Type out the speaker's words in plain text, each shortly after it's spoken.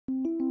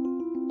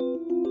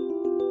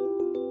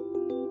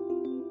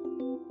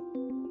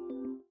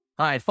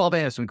Hi, it's Paul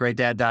Banis from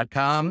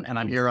GreatDad.com, and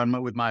I'm here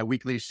with my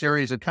weekly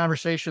series of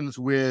conversations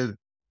with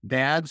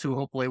dads who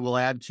hopefully will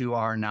add to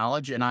our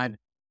knowledge. And I've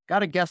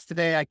got a guest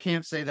today. I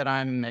can't say that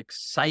I'm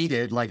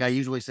excited like I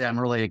usually say. I'm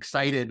really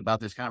excited about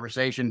this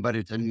conversation, but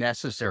it's a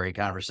necessary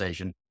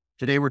conversation.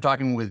 Today, we're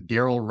talking with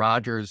Darryl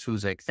Rodgers,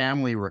 who's a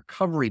family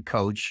recovery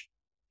coach,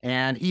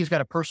 and he's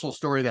got a personal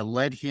story that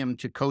led him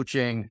to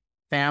coaching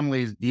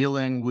families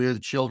dealing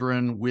with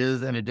children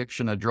with an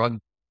addiction,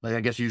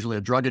 I guess usually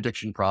a drug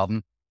addiction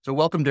problem. So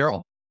welcome,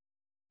 Darryl.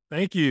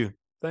 Thank you.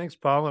 Thanks,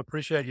 Paul. I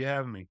appreciate you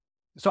having me.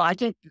 So I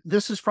think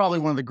this is probably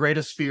one of the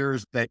greatest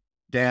fears that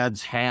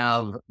dads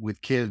have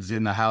with kids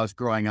in the house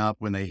growing up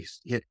when they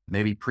hit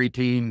maybe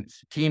preteen,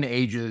 teen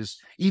ages,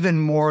 even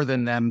more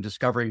than them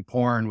discovering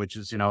porn, which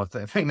is,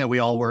 the thing that we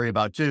all worry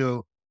about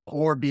too,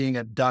 or being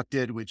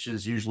abducted, which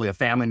is usually a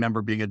family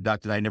member being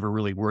abducted. I never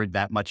really worried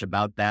that much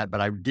about that,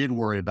 but I did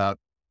worry about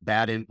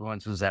bad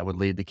influences that would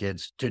lead the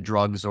kids to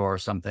drugs or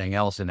something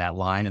else in that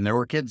line. And there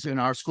were kids in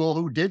our school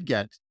who did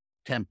get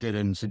tempted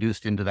and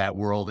seduced into that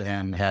world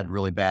and had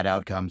really bad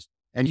outcomes.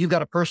 And you've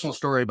got a personal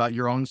story about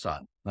your own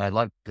son. I'd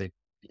like to,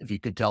 if you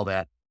could tell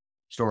that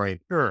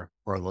story Sure.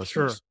 for our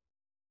listeners.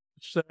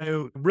 Sure.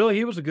 So really,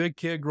 he was a good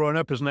kid growing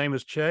up. His name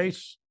is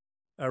Chase.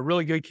 A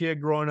really good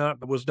kid growing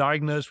up, was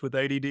diagnosed with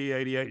ADD,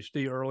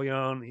 ADHD early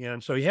on.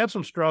 And so he had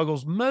some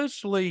struggles.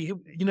 Mostly,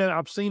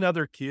 I've seen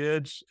other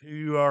kids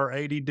who are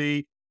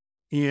ADD,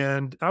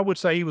 and I would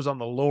say he was on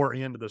the lower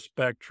end of the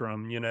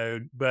spectrum,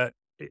 but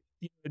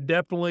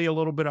definitely a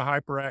little bit of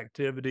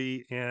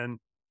hyperactivity and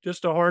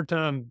just a hard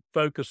time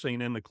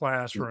focusing in the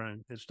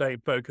classroom and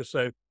staying focused.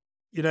 So,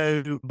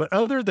 but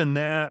other than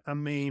that, I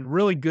mean,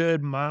 really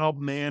good,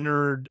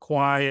 mild-mannered,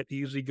 quiet,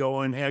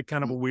 easygoing, had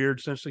kind of a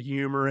weird sense of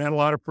humor, had a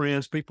lot of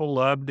friends. People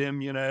loved him,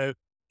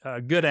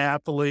 good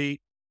athlete.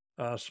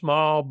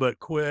 Small but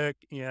quick.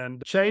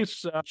 And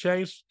Chase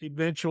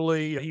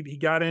eventually he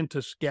got into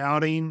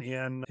scouting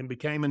and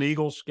became an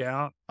Eagle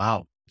Scout.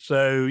 Wow.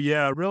 So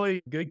yeah,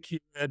 really good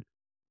kid.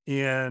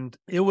 And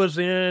it was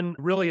in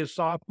really his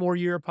sophomore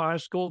year of high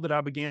school that I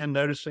began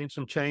noticing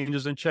some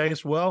changes in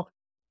Chase. Well,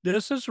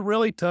 this is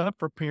really tough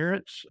for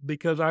parents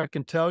because I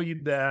can tell you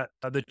that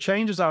the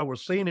changes I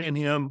was seeing in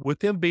him,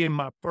 with him being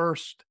my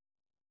first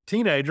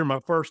teenager,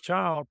 my first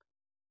child,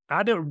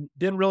 I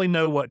didn't really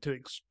know what to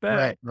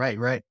expect.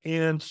 Right.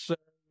 And so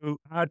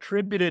I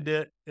attributed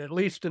it, at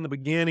least in the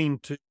beginning,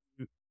 to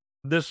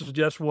this is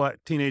just what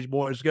teenage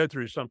boys go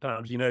through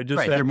sometimes, just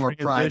Right. that They're more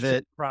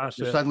private.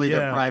 process. Suddenly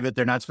they're Yeah. private.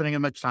 They're not spending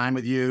as much time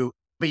with you,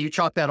 but you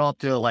chalk that off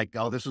to like,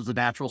 oh, this was a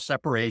natural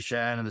separation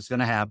and it's going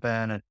to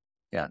happen. And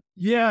yeah.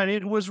 Yeah. And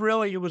it was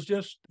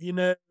just,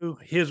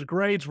 his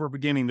grades were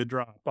beginning to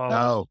drop all of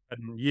Oh, a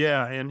sudden.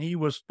 Yeah. And he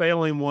was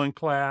failing one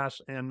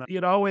class, and he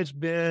had always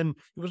been,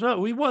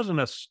 he wasn't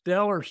a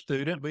stellar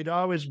student, but he'd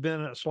always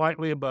been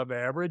slightly above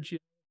average.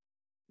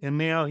 And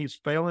now he's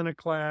failing a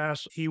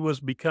class. He was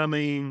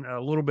becoming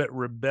a little bit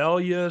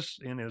rebellious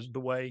in the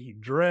way he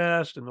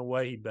dressed and the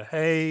way he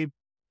behaved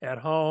at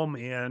home.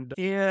 And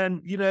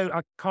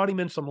I caught him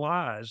in some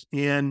lies,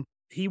 and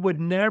he would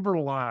never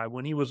lie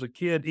when he was a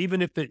kid,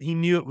 even if he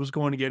knew it was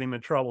going to get him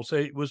in trouble. So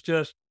it was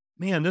just,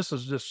 man, this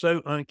is just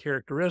so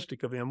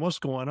uncharacteristic of him. What's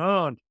going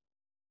on?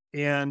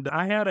 And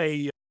I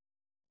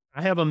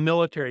have a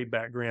military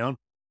background.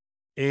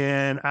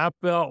 And I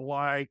felt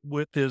like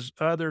with his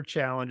other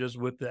challenges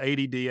with the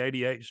ADD,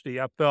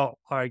 ADHD, I felt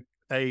like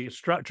a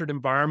structured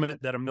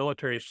environment that a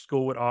military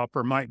school would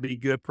offer might be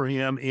good for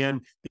him.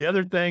 And the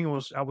other thing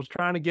was I was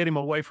trying to get him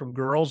away from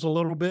girls a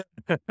little bit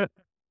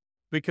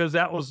because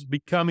that was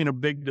becoming a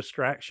big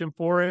distraction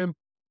for him.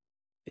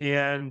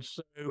 And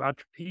so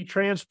he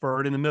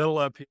transferred in the middle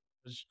of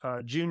his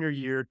junior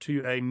year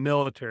to a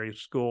military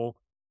school.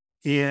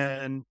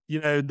 And,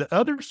 the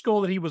other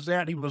school that he was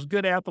at, he was a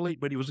good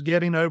athlete, but he was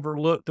getting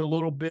overlooked a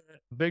little bit.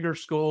 Bigger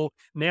school.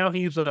 Now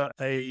he's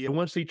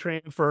once he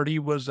transferred, he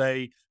was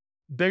a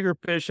bigger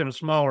fish in a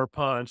smaller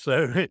pond.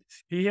 So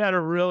he had a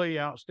really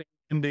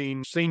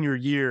outstanding senior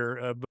year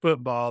of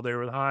football there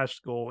with high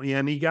school,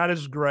 and he got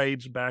his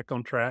grades back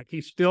on track.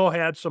 He still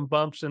had some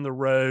bumps in the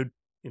road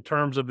in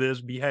terms of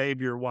his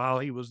behavior while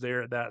he was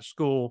there at that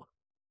school.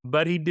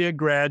 But he did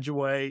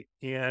graduate,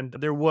 and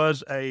there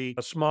was a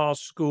small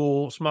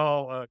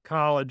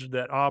college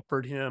that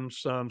offered him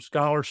some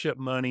scholarship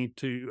money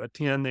to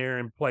attend there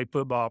and play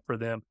football for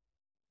them.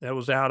 That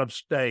was out of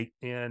state,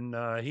 and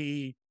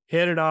he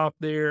headed off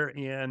there.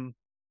 And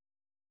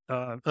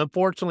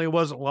unfortunately, it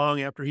wasn't long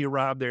after he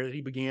arrived there that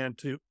he began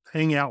to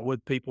hang out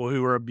with people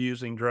who were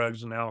abusing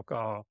drugs and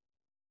alcohol.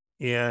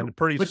 And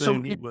pretty but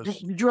soon he was.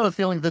 did you have a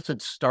feeling this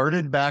had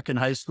started back in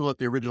high school at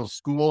the original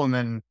school and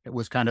then it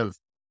was kind of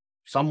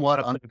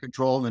somewhat under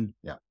control? And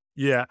yeah.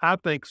 Yeah, I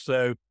think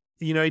so.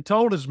 He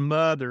told his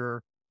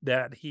mother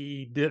that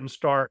he didn't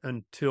start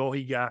until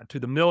he got to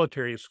the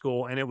military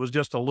school, and it was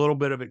just a little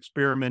bit of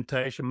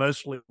experimentation,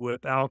 mostly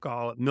with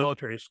alcohol at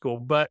military school.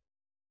 But,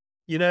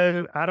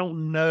 I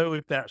don't know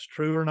if that's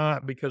true or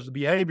not, because the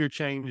behavior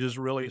changes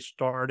really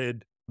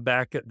started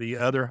back at the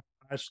other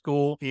high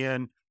school.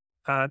 And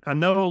I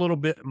know a little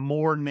bit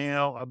more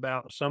now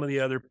about some of the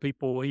other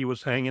people he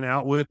was hanging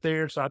out with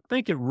there. So I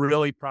think it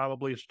really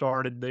probably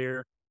started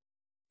there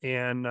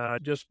and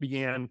just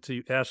began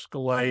to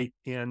escalate.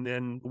 And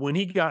then when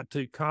he got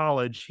to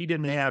college, he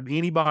didn't have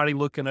anybody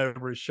looking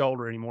over his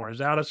shoulder anymore.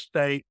 He's out of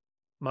state.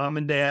 Mom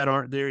and dad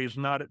aren't there. He's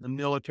not at the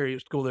military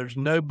school. There's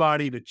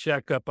nobody to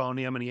check up on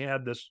him. And he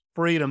had this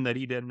freedom that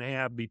he didn't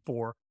have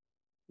before.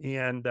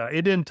 And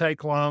it didn't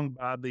take long.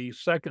 By the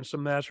second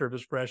semester of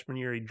his freshman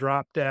year, he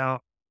dropped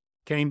out,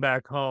 came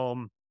back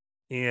home,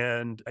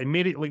 and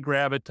immediately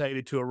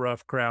gravitated to a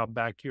rough crowd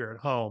back here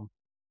at home.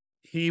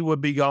 He would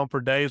be gone for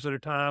days at a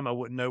time. I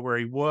wouldn't know where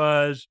he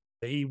was.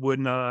 He would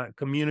not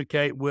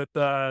communicate with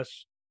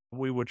us.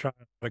 We would try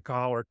to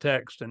call or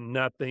text and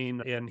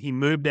nothing. And he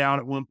moved out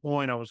at one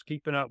point. I was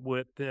keeping up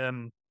with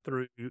him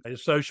through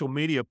his social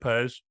media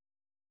posts.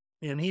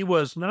 And he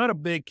was not a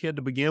big kid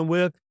to begin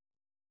with,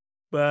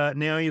 but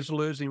now he's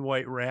losing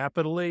weight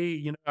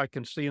rapidly. I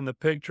can see in the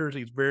pictures,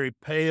 he's very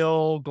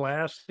pale,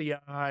 glassy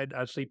eyed.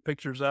 I see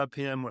pictures of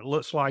him. It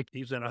looks like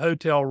he's in a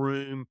hotel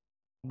room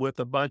with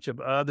a bunch of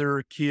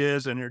other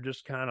kids and they're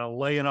just kind of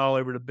laying all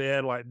over the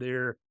bed like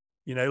it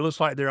looks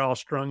like they're all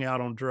strung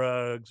out on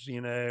drugs,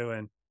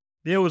 and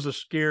it was a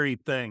scary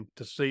thing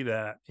to see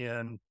that.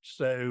 And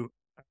so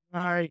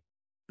the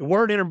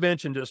word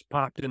intervention just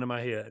popped into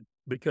my head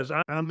because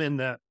I'm in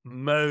that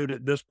mode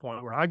at this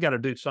point where I got to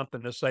do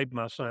something to save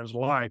my son's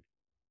life.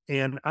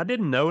 And I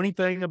didn't know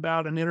anything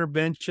about an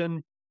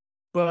intervention,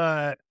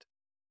 but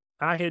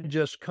I had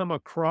just come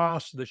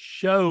across the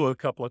show a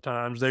couple of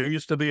times. There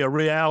used to be a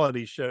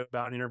reality show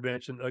about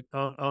intervention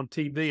on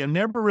TV and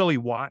never really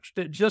watched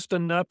it, just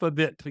enough of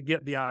it to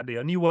get the idea.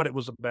 I knew what it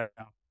was about.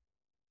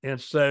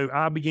 And so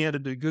I began to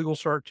do Google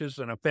searches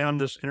and I found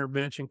this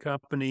intervention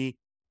company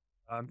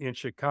in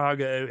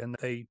Chicago, and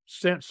they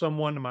sent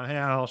someone to my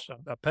house.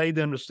 I paid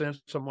them to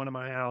send someone to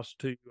my house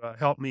to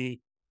help me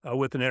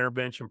with an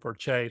intervention for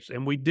Chase.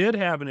 And we did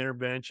have an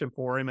intervention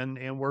for him,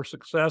 and we're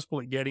successful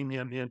at getting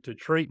him into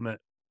treatment.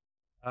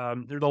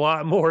 There's a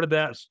lot more to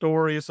that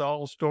story. It's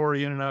all a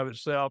story in and of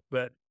itself,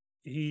 but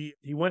he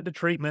went to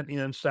treatment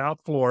in South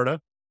Florida,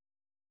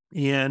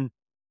 and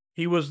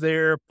he was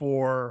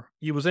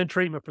in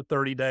treatment for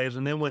 30 days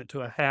and then went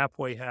to a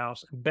halfway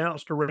house and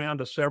bounced around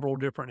to several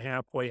different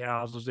halfway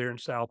houses there in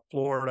South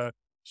Florida,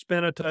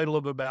 spent a total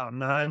of about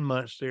 9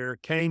 months there,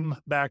 came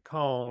back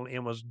home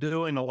and was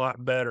doing a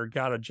lot better,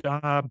 got a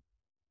job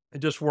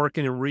just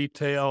working in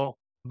retail,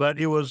 but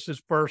it was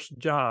his first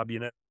job,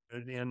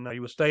 and he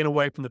was staying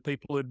away from the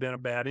people who had been a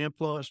bad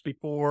influence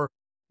before.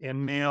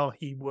 And now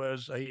he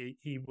was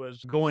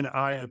going to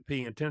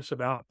IOP, intensive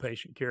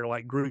outpatient care,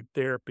 like group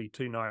therapy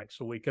 2 nights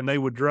a week, and they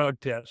would drug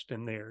test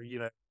in there,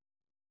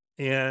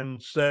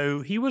 And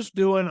so he was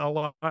doing a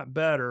lot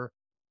better,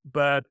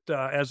 but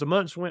as the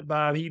months went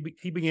by,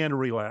 he began to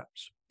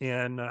relapse,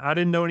 and I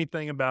didn't know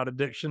anything about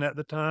addiction at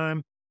the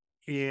time,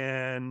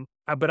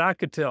 but I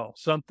could tell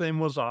something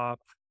was off.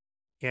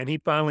 And he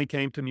finally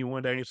came to me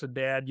one day and he said,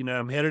 "Dad,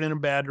 I'm headed in a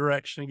bad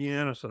direction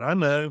again." I said, "I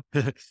know."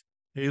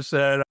 He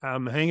said,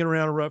 "I'm hanging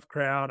around a rough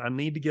crowd. I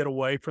need to get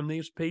away from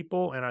these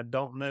people and I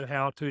don't know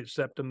how to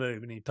accept a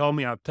move." And he told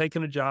me I've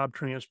taken a job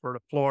transfer to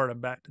Florida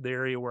back to the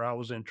area where I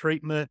was in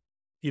treatment.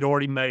 He'd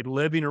already made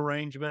living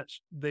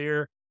arrangements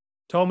there.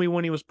 Told me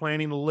when he was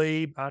planning to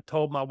leave. I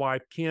told my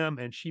wife, Kim,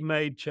 and she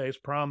made Chase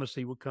promise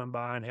he would come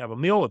by and have a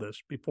meal with us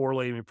before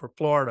leaving for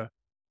Florida.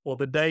 Well,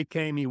 the day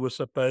came he was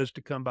supposed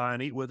to come by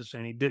and eat with us,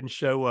 and he didn't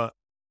show up.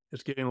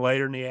 It's getting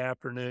later in the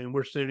afternoon.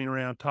 We're sitting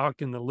around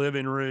talking in the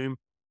living room.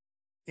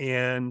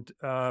 And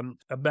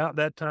about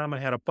that time, I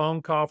had a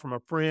phone call from a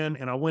friend,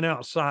 and I went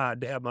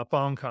outside to have my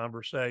phone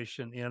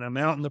conversation. And I'm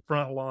out in the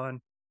front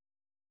lawn.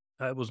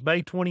 It was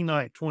May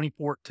 29th,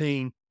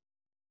 2014.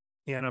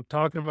 And I'm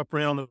talking to my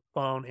friend on the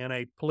phone, and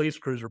a police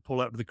cruiser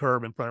pulled up to the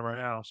curb in front of our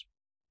house.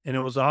 And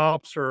it was an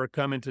officer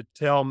coming to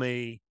tell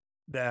me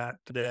that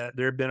there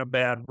had been a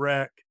bad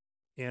wreck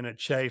and that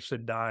Chase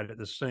had died at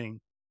the scene.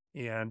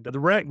 And the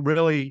wreck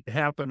really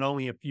happened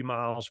only a few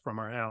miles from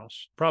our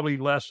house, probably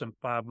less than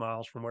 5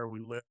 miles from where we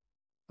live.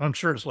 I'm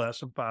sure it's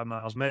less than 5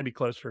 miles, maybe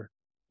closer.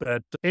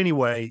 But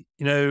anyway,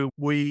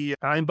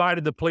 I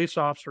invited the police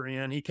officer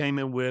in. He came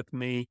in with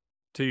me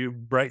to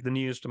break the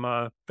news to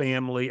my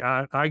family.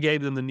 I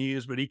gave them the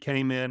news, but he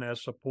came in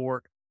as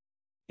support.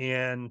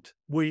 And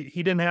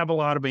he didn't have a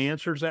lot of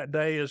answers that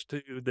day as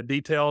to the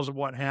details of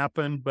what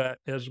happened. But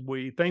as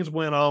things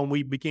went on,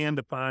 we began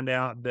to find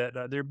out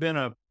that there'd been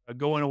a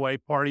going away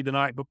party the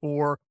night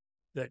before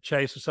that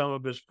Chase and some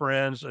of his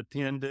friends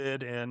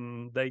attended,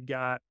 and they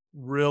got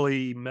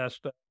really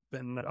messed up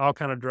and all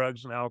kind of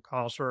drugs and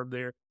alcohol served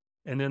there.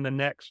 And then the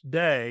next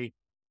day,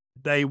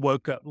 they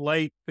woke up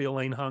late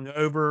feeling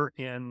hungover,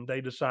 and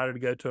they decided to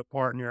go to a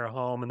party near a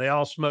home, and they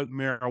all smoked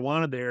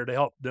marijuana there to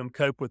help them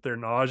cope with their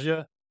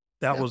nausea.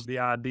 That was the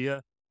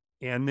idea.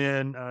 And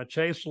then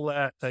Chase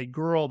let a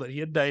girl that he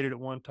had dated at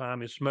one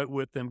time, he smoked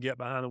with them, get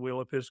behind the wheel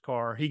of his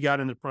car. He got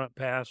in the front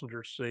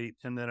passenger seat,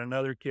 and then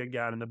another kid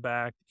got in the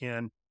back,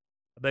 and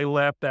they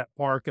left that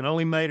park and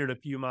only made it a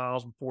few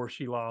miles before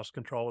she lost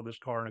control of his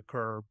car in a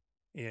curb.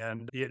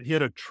 and it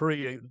hit a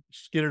tree, it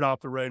skidded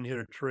off the road and hit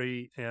a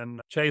tree,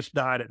 and Chase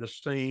died at the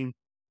scene.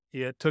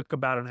 It took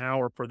about an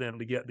hour for them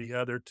to get the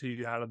other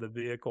two out of the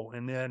vehicle,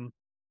 and then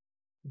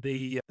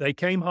they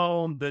came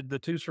home. The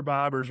two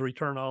survivors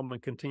returned home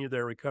and continued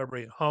their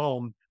recovery at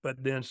home.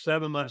 But then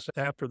 7 months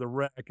after the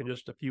wreck, and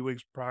just a few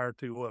weeks prior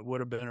to what would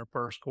have been her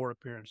first court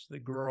appearance, the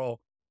girl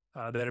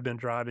that had been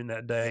driving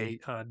that day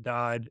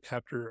died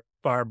after a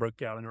fire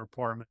broke out in her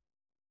apartment.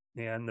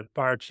 And the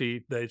fire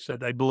chief, they said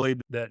they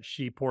believed that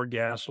she poured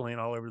gasoline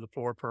all over the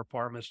floor of her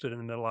apartment, stood in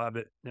the middle of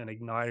it, and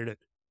ignited it.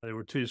 There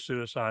were two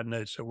suicide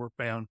notes that were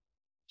found.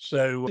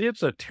 So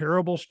it's a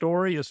terrible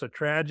story. It's a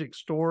tragic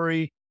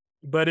story,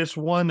 but it's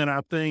one that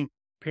I think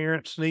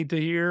parents need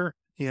to hear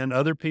and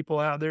other people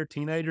out there,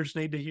 teenagers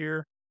need to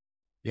hear.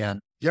 Yeah.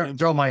 Yeah.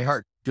 Joe, my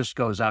heart just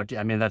goes out to,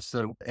 I mean, that's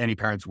any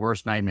parent's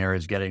worst nightmare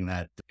is getting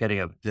a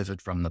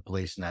visit from the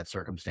police in that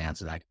circumstance.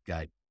 And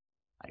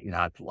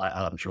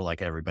I'm sure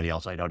like everybody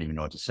else, I don't even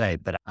know what to say,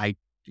 but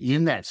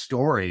in that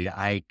story,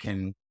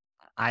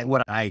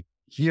 what I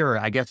hear,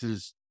 I guess,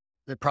 is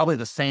probably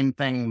the same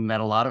thing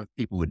that a lot of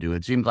people would do.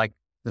 It seems like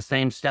the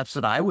same steps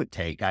that I would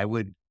take. I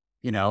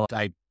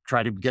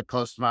try to get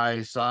close to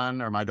my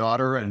son or my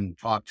daughter and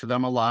talk to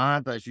them a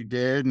lot, as you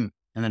did.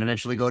 And then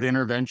eventually go to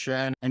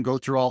intervention and go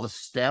through all the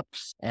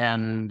steps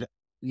and,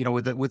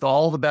 with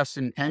all the best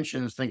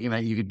intentions, thinking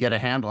that you could get a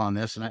handle on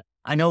this. And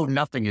I know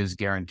nothing is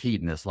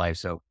guaranteed in this life.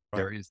 So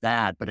there is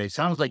that, but it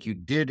sounds like you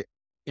did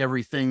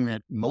everything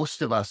that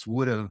most of us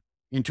would have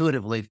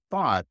intuitively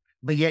thought,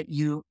 but yet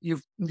you've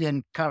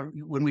then kind of,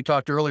 when we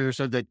talked earlier,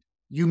 said that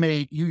you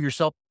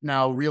yourself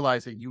now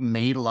realize that you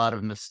made a lot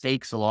of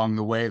mistakes along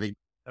the way that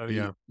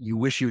you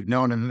wish you'd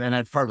known. And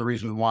that's part of the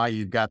reason why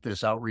you've got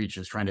this outreach,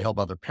 is trying to help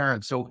other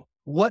parents. So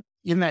what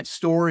in that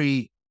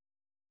story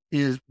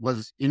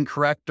was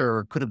incorrect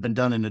or could have been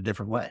done in a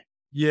different way?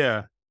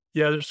 Yeah.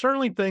 Yeah, there's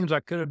certainly things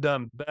I could have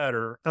done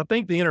better. I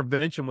think the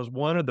intervention was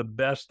one of the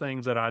best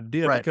things that I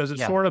did, Right. because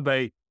it's sort of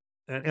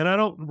and I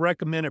don't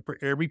recommend it for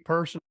every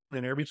person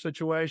in every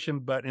situation,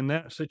 but in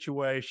that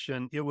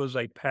situation, it was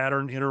a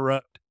pattern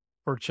interrupt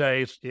for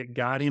Chase. It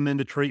got him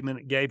into treatment.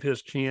 It gave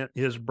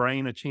his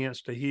brain a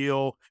chance to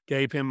heal,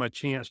 gave him a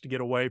chance to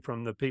get away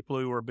from the people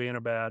who were being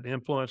a bad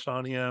influence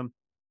on him,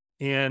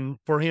 and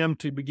for him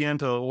to begin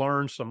to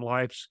learn some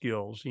life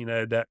skills,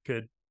 that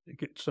could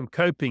some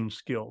coping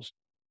skills,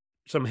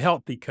 some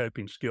healthy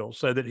coping skills,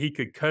 so that he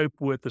could cope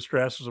with the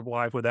stresses of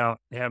life without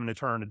having to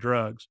turn to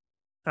drugs.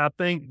 I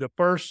think the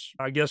first,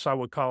 I guess I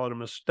would call it a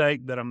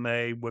mistake that I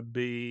made, would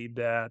be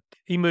that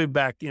he moved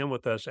back in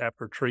with us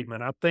after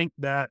treatment. I think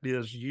that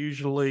is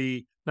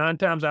usually 9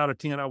 times out of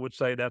 10, I would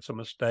say that's a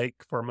mistake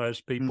for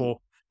most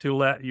people, to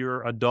let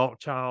your adult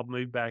child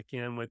move back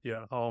in with you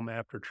at home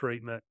after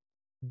treatment.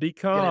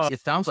 Because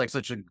it sounds like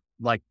the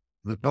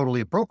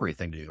totally appropriate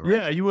thing to do, right?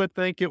 yeah, you would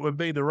think it would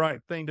be the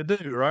right thing to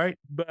do, right?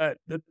 But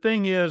the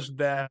thing is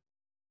that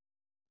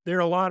there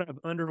are a lot of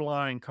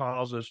underlying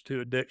causes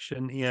to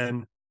addiction,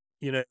 and,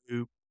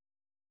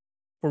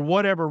 for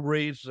whatever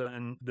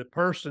reason, the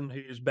person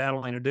who's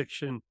battling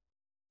addiction,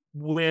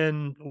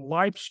 when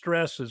life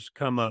stresses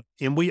come up,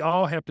 and we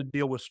all have to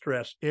deal with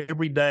stress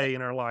every day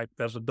in our life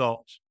as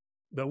adults,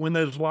 but when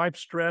those life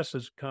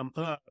stresses come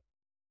up,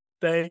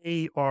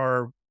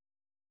 they're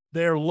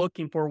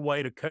looking for a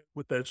way to cope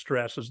with those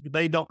stresses.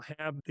 They don't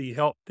have the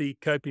healthy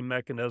coping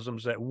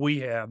mechanisms that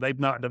we have. They've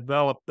not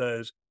developed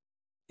those.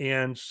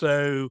 And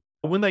so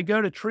when they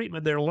go to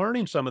treatment, they're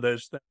learning some of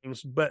those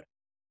things, but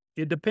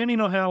depending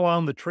on how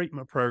long the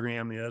treatment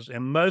program is,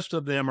 and most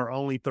of them are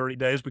only 30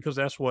 days because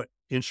that's what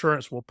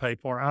insurance will pay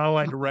for. I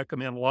like to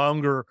recommend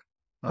longer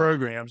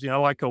programs,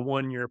 like a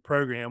 1-year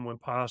program when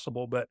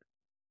possible, but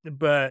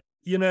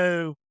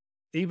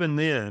even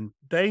then,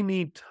 they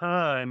need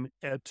time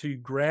to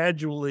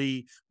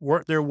gradually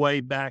work their way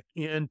back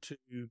into,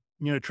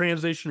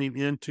 transitioning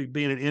into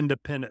being an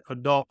independent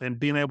adult and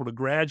being able to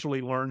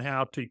gradually learn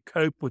how to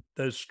cope with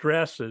those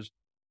stresses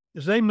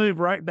as they move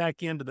right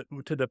back into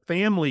the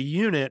family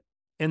unit.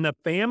 And the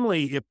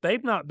family, if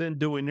they've not been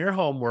doing their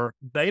homework,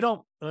 they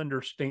don't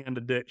understand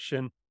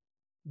addiction.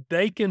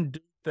 They can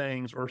do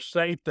things or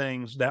say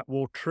things that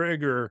will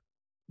trigger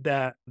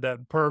that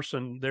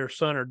person, their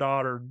son or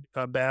daughter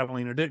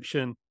battling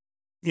addiction,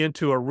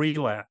 into a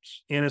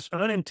relapse. And it's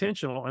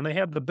unintentional, and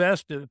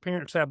the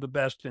parents have the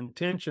best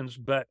intentions,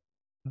 but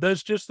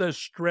those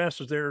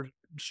stresses, they're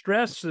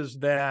stresses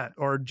that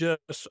are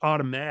just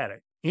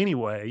automatic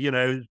anyway.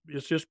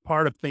 It's just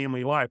part of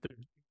family life. They're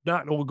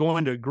not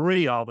going to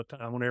agree all the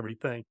time on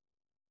everything.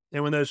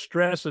 And when those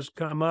stresses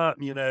come up,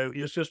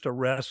 it's just a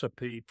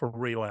recipe for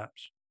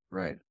relapse.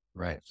 Right.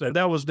 Right. So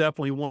that was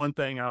definitely one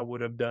thing I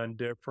would have done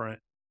different.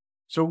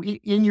 So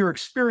in your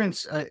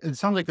experience, it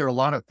sounds like there are a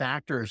lot of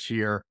factors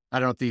here. I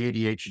don't know if the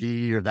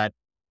ADHD or that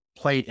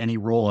played any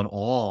role at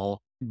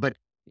all, but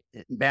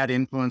bad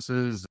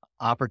influences,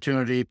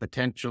 opportunity,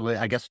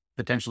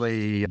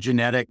 potentially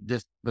genetic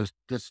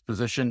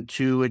disposition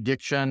to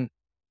addiction.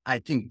 I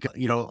think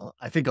there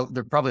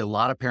are probably a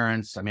lot of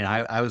parents. I mean,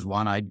 I was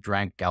one, I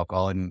drank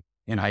alcohol and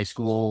in high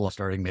school,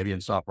 starting maybe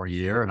in sophomore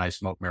year, and I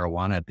smoked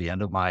marijuana at the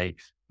end of my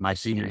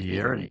senior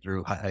year and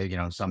through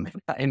some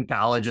in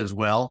college as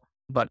well.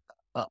 But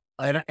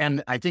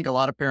and I think a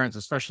lot of parents,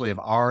 especially of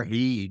our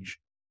age,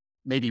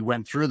 maybe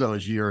went through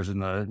those years in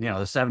the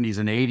 70s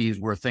and 80s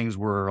where things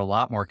were a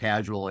lot more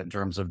casual in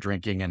terms of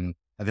drinking and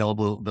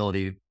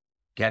availability to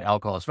get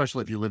alcohol,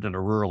 especially if you lived in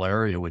a rural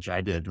area, which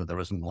I did, where there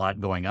wasn't a lot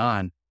going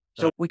on.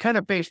 So we kind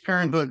of based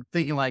parenthood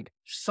thinking like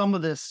some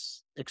of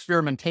this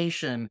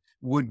experimentation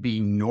would be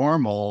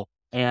normal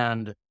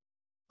and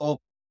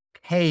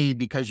okay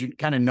because you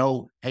kind of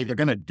know, hey, they're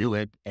going to do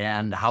it,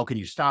 and how can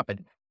you stop it?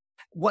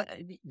 What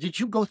did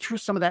you go through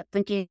some of that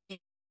thinking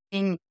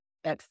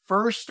at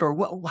first, or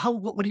what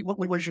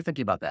was your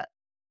thinking about that?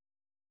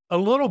 A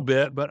little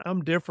bit, but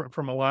I'm different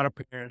from a lot of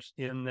parents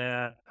in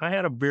that I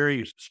had a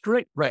very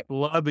strict, Right.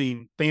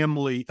 loving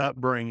family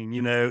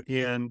upbringing,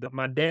 and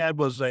my dad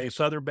was a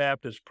Southern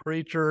Baptist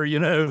preacher,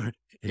 Yeah.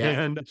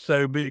 and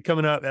so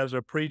coming up as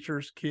a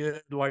preacher's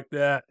kid like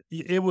that,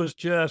 it was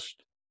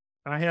just,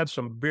 I had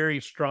some very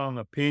strong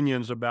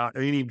opinions about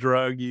any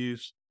drug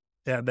use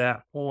at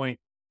that point.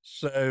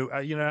 So,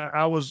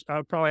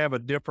 I probably have a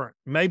different,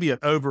 maybe an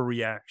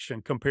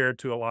overreaction compared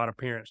to a lot of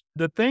parents.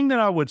 The thing that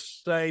I would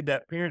say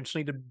that parents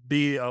need to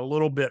be a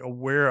little bit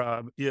aware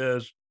of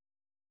is,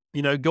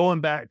 going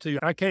back to,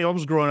 I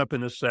was growing up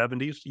in the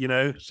 70s,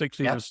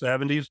 60s Yeah. and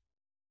 70s.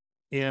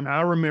 And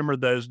I remember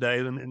those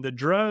days, and the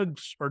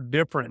drugs are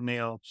different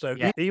now. So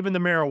Yeah. even the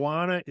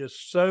marijuana is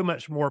so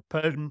much more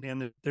potent,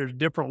 and there's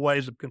different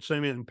ways of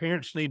consuming it. And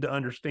parents need to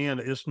understand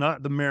that it's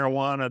not the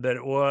marijuana that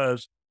it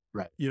was,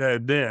 Right.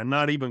 then,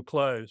 not even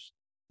close.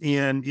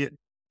 And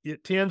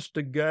it tends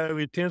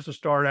to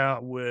start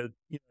out with,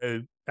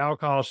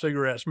 alcohol,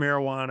 cigarettes,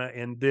 marijuana,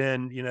 and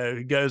then,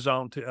 it goes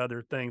on to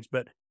other things.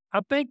 But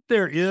I think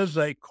there is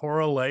a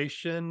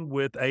correlation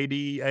with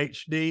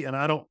ADHD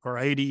or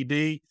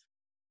ADD.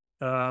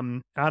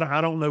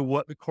 I don't know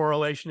what the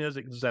correlation is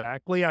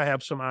exactly. I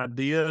have some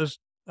ideas,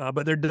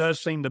 but there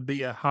does seem to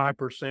be a high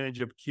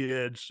percentage of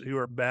kids who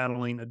are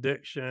battling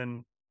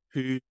addiction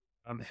who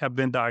have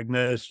been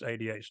diagnosed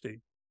ADHD.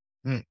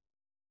 Hmm.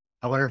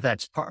 I wonder if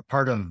that's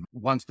part of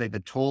once they've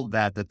been told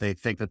that they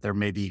think that there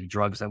may be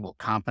drugs that will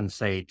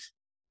compensate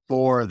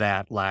for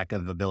that lack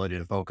of ability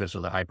to focus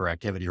or the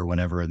hyperactivity or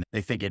whatever. And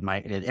they think it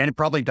might, and it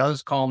probably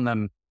does calm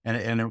them.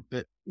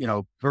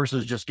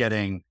 Versus just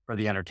getting for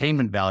the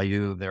entertainment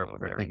value, they're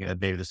thinking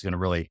that maybe this is going to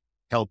really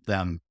help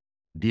them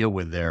deal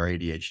with their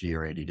ADHD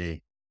or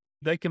ADD.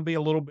 They can be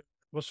a little bit,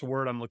 what's the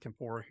word I'm looking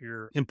for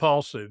here?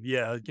 Impulsive.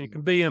 Yeah, it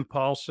can be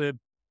impulsive.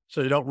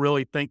 So they don't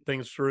really think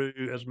things through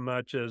as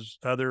much as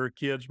other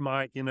kids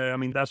might. I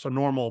mean, that's a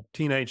normal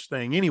teenage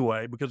thing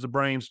anyway, because the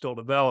brain's still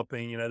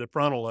developing, the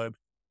frontal lobe.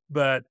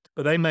 But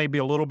they may be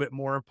a little bit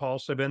more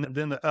impulsive. And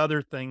then the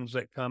other things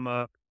that come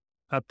up,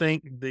 I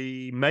think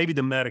maybe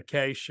the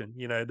medication,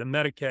 the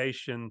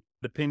medication,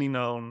 depending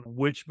on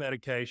which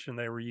medication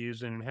they were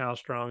using and how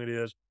strong it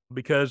is.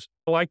 Because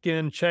like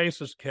in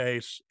Chase's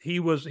case, he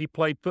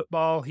played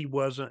football. He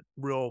wasn't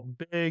real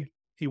big.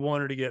 He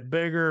wanted to get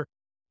bigger,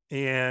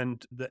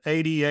 and the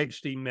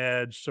ADHD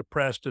meds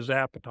suppressed his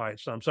appetite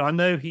some. So I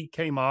know he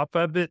came off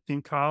of it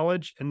in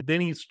college, and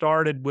then he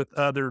started with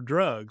other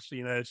drugs,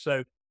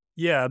 So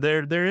yeah,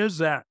 there is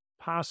that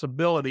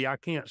possibility. I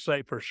can't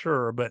say for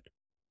sure, but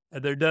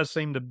there does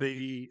seem to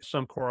be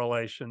some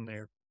correlation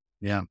there.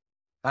 Yeah.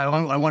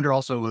 I wonder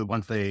also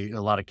once a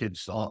lot of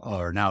kids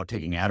are now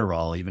taking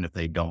Adderall, even if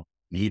they don't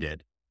need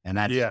it. And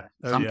that's Yeah.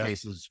 Oh, some yeah.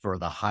 cases for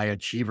the high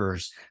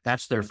achievers.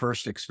 That's their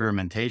first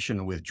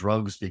experimentation with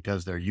drugs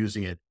because they're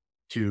using it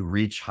to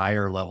reach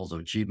higher levels of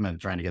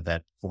achievement, trying to get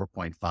that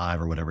 4.5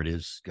 or whatever it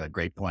is,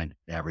 grade point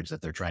average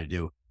that they're trying to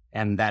do.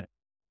 And that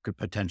could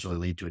potentially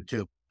lead to it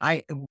too.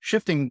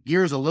 Shifting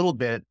gears a little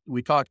bit,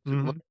 we talked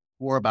Mhm.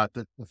 more about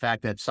the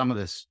fact that some of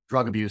this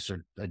drug abuse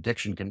or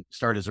addiction can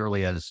start as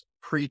early as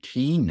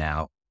preteen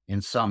now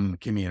in some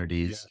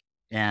communities.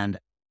 And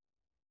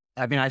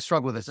I mean, I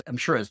struggle with this, I'm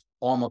sure as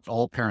almost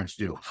all parents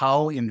do.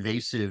 How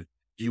invasive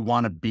do you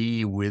want to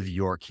be with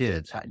your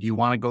kids? Do you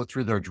want to go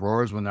through their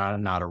drawers when they're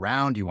not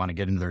around? Do you want to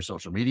get into their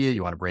social media?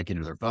 You want to break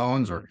into their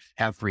phones or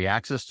have free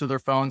access to their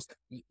phones?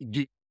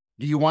 Do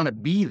you want to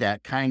be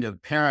that kind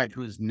of parent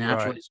who is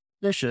naturally Right.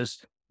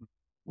 suspicious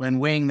when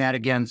weighing that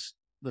against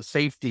the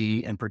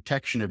safety and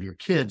protection of your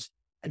kids?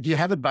 Do you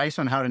have advice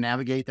on how to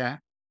navigate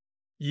that?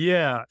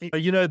 Yeah.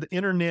 The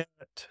internet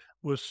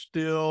was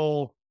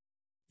still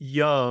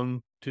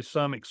young to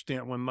some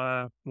extent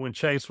when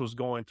Chase was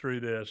going through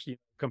this,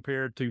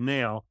 compared to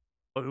now.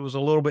 It was a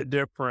little bit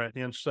different.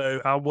 And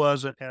so I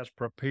wasn't as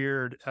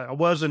prepared. I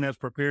wasn't as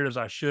prepared as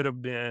I should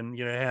have been,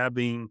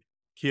 having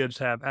kids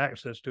have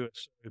access to it.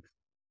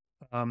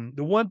 So,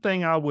 the one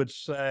thing I would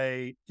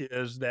say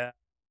is that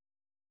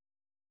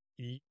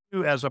you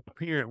as a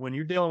parent, when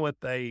you're dealing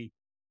with a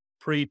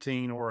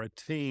preteen or a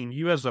teen,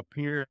 you as a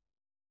parent,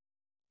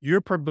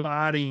 you're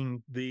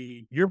paying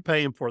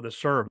for the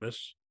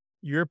service.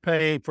 You're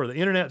paying for the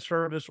internet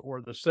service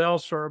or the cell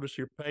service.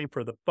 You're paying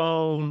for the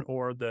phone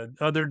or the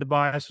other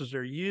devices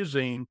they're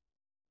using.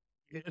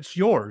 it's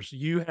yours.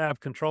 You have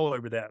control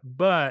over that.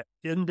 But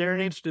there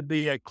needs to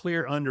be a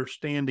clear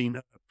understanding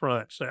up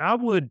front. So I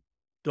would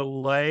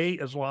delay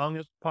as long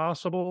as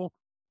possible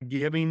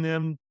giving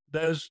them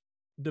those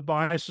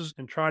devices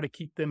and try to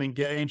keep them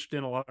engaged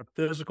in a lot of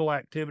physical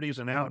activities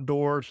and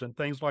outdoors and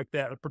things like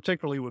that,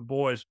 particularly with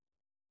boys.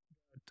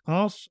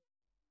 Also,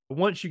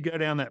 once you go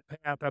down that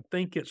path, I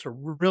think it's a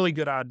really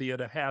good idea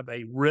to have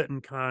a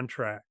written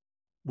contract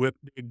with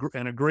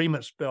an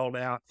agreement spelled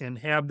out and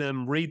have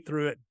them read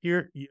through it.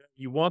 Here,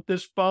 you want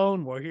this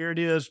phone? Well, here it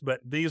is,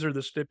 but these are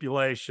the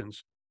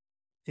stipulations.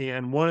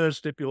 And one of the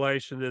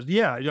stipulations is,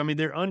 yeah, I mean,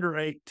 they're under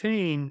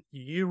 18.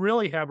 You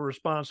really have a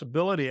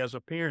responsibility as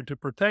a parent to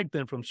protect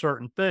them from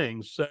certain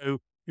things. So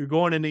you're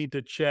going to need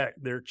to check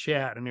their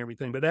chat and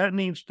everything, but that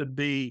needs to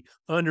be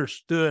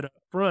understood up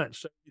front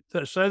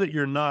so that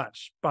you're not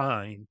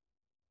spying.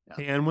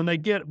 Yeah. And when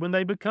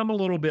they become a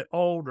little bit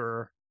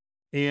older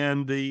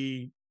and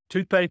the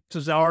toothpaste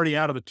is already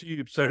out of the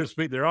tube, so to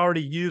speak, they're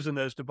already using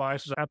those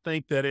devices. I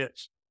think that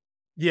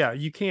yeah,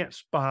 you can't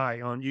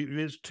spy on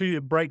you.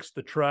 It breaks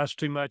the trust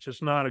too much.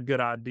 It's not a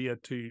good idea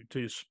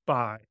to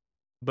spy.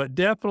 But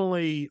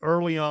definitely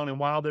early on and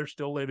while they're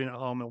still living at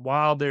home and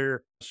while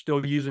they're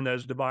still using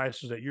those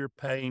devices that you're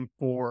paying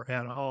for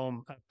at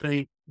home, I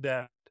think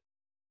that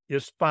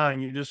is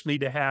fine. You just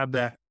need to have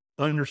that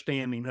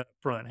understanding up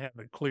front, have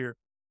it clear.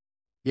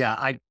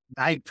 Yeah,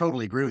 I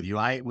totally agree with you.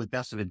 With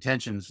best of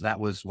intentions, that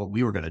was what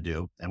we were going to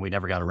do, and we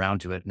never got around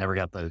to it. Never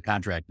got the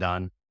contract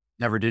done.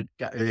 Never did.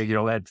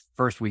 At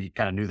first we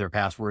kind of knew their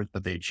passwords,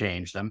 but they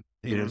changed them.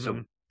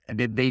 So and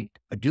they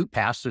do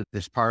pass through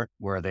this part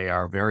where they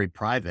are very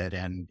private,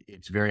 and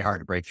it's very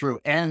hard to break through.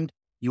 And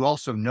you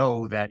also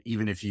know that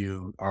even if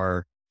you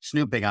are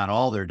snooping on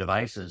all their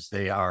devices,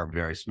 they are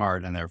very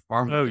smart and they're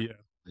far more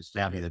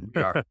savvy than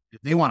we are.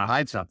 If they want to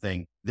hide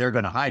something, they're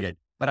going to hide it.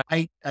 But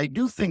I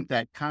do think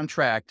that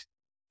contract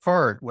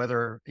part,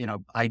 whether,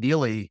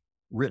 ideally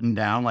written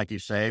down, like you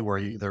say,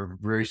 where they're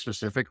very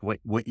specific,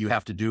 what you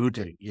have to do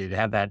to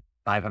have that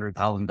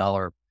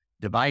 $500,000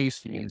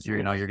 device,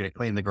 you're going to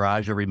clean the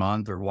garage every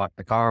month or walk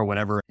the car or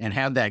whatever, and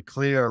have that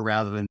clear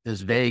rather than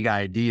this vague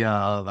idea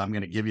of, I'm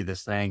going to give you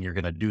this thing, you're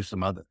going to do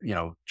some other,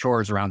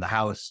 chores around the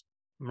house.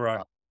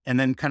 Right. And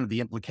then kind of the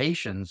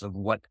implications of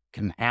what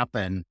can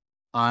happen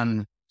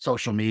on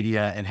social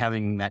media and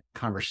having that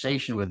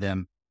conversation with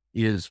them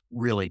is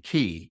really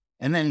key.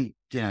 And then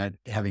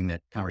having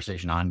that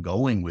conversation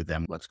ongoing with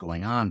them, what's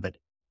going on. But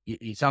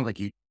it sounds like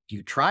you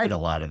tried a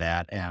lot of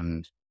that,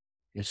 and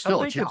it's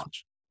still a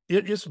challenge.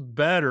 It's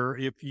better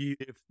if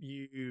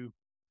you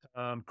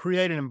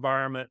create an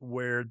environment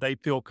where they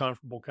feel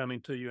comfortable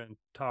coming to you and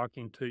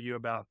talking to you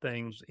about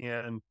things,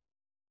 and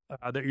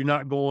that you're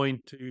not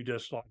going to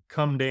just like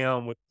come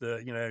down with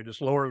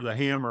just lower the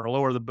hammer or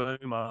lower the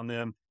boom on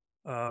them.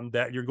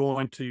 That you're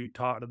going to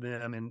talk to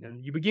them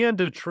and you begin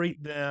to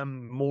treat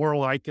them more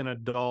like an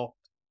adult.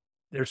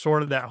 There's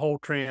sort of that whole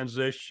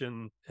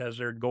transition as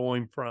they're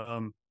going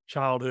from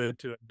childhood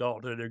to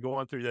adulthood. They're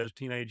going through those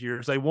teenage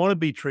years. They want to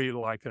be treated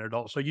like an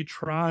adult. So you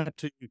try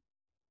to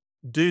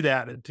do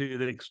that to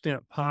the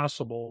extent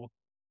possible.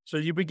 So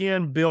you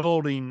begin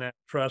building that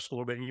trust a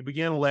little bit and you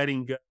begin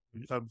letting go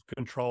of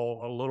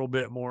control a little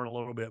bit more and a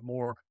little bit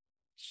more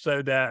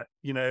so that,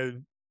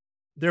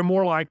 they're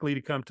more likely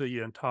to come to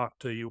you and talk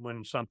to you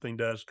when something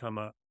does come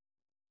up.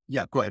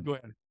 Yeah, go ahead. Go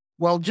ahead.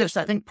 Well, I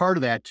think part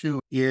of that too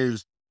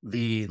is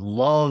the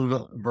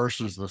love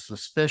versus the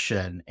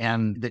suspicion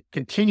and the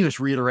continuous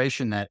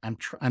reiteration that I'm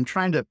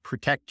trying to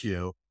protect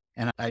you.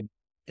 And that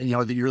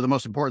you're the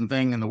most important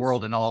thing in the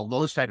world and all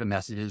those type of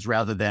messages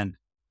rather than,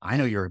 I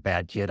know you're a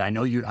bad kid. I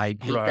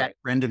hate that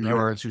friend of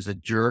yours who's a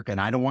jerk and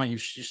I don't want you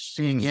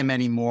seeing him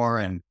anymore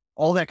and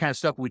all that kind of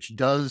stuff, which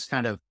does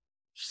kind of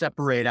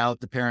separate out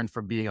the parent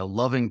from being a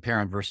loving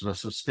parent versus a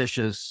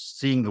suspicious,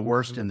 seeing the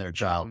worst in their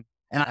child.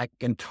 And I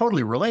can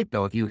totally relate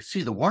though. If you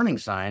see the warning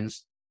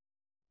signs,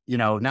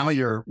 now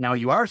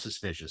you are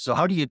suspicious. So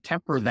how do you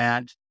temper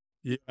that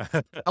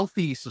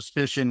healthy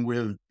suspicion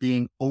with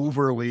being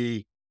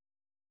overly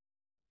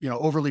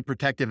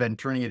protective and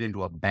turning it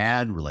into a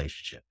bad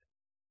relationship?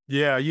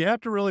 Yeah, you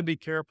have to really be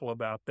careful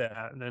about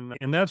that.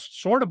 And that's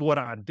sort of what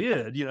I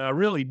did. I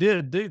really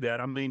did do that.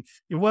 I mean,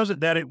 it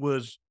wasn't that it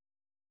was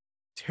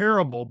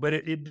terrible, but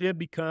it did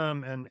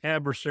become an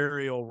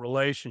adversarial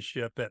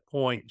relationship at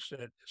points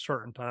at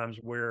certain times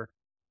where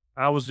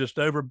I was just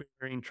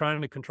overbearing,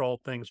 trying to control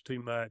things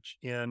too much.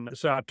 And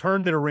so I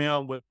turned it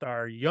around with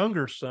our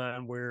younger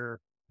son where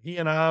he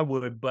and I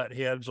would butt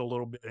heads a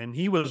little bit. And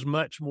he was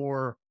much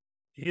more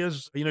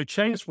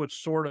Chase would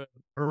sort of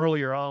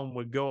earlier on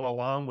would go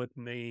along with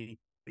me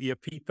if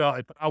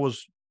I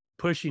was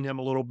pushing him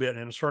a little bit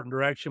in a certain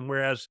direction,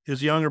 whereas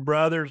his younger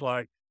brothers,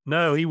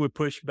 no, he would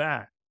push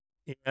back.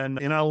 And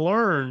I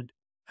learned,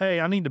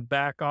 hey, I need to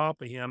back off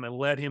of him and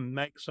let him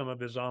make some of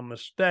his own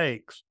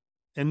mistakes.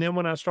 And then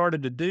when I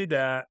started to do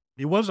that,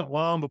 it wasn't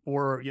long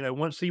before,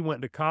 once he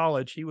went to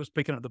college, he was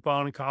picking up the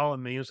phone and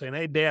calling me and saying,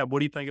 hey, Dad, what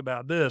do you think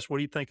about this? What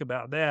do you think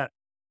about that?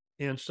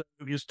 And so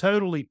he's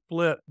totally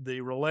flipped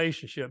the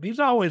relationship. He's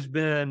always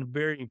been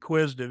very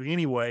inquisitive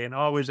anyway, and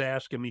always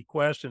asking me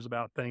questions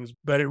about things,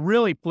 but it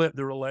really flipped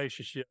the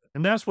relationship.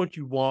 And that's what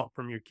you want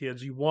from your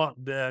kids. You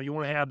want to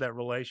have that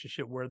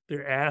relationship where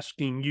they're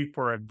asking you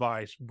for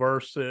advice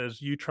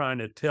versus you trying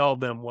to tell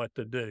them what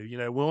to do.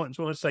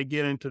 Once they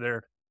get into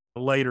their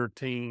later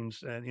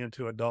teens and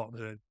into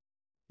adulthood.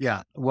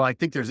 Yeah. Well, I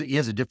think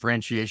is a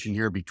differentiation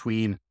here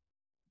between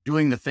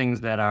doing the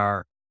things that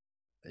are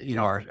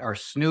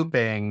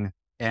snooping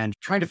and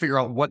trying to figure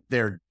out what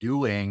they're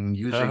doing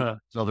using Uh-huh.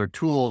 other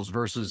tools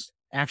versus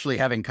actually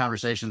having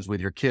conversations with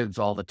your kids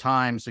all the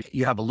time. So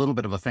you have a little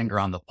bit of a finger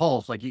on the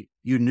pulse. Like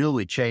you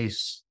knew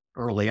Chase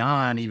early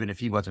on, even if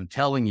he wasn't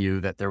telling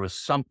you that there was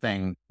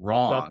something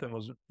wrong. Something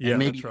was, And yeah,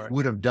 maybe that's you right.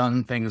 would have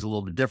done things a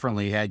little bit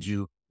differently had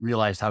you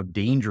realized how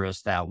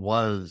dangerous that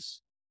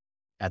was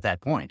at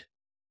that point.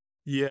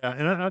 Yeah,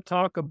 and I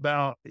talk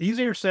about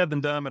easier said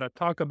than done, but I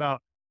talk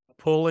about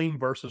pulling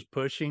versus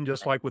pushing,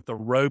 just like with the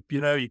rope,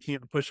 you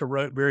can't push a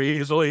rope very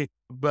easily.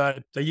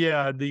 But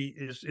yeah,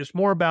 it's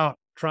more about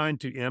trying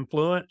to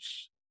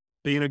influence,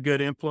 being a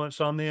good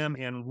influence on them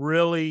and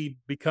really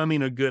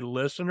becoming a good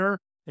listener.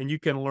 And you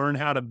can learn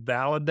how to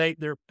validate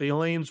their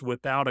feelings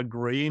without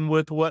agreeing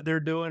with what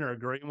they're doing or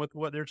agreeing with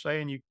what they're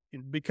saying. You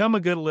can become a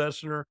good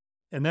listener,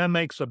 and that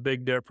makes a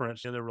big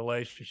difference in the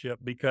relationship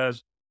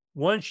because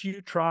once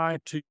you try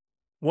to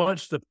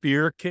once the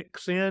fear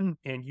kicks in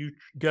and you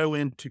go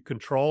into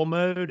control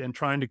mode and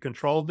trying to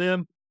control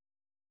them,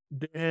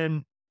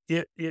 then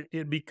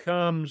it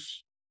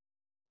becomes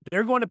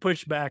they're going to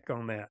push back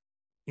on that.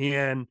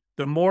 And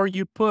the more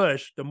you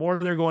push, the more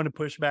they're going to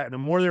push back, the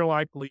more they're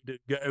likely to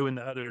go in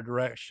the other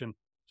direction.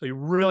 So you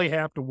really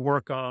have to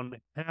work on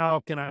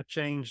how can I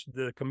change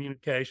the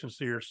communications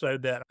here so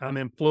that I'm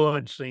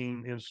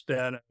influencing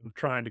instead of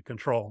trying to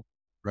control.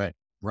 Right.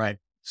 Right.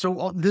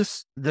 So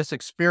this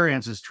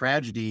experience, this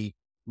tragedy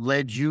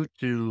led you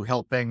to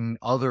helping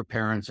other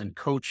parents and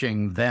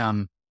coaching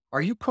them.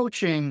 Are you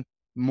coaching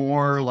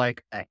more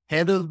like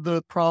ahead of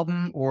the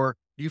problem, or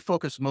do you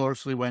focus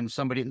mostly when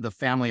somebody in the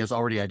family has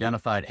already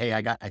identified, hey,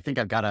 I think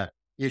I've got a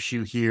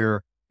issue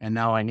here and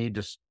now I need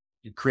to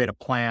create a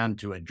plan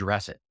to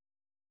address it?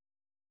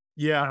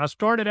 Yeah, I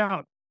started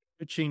out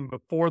coaching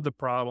before the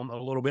problem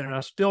a little bit, and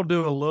I still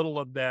do a little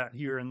of that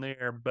here and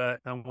there,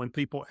 but when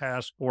people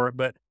ask for it,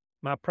 but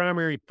my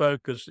primary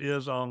focus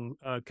is on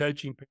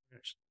coaching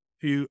parents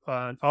who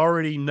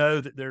already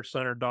know that their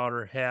son or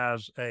daughter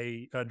has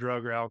a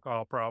drug or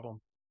alcohol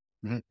problem.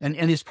 Mhm. And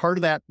is part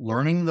of that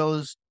learning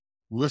those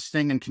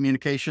listening and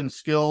communication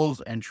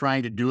skills and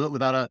trying to do it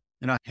without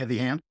a heavy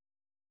hand?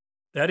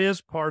 That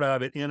is part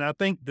of it, and I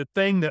think the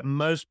thing that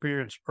most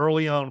parents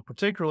early on,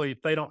 particularly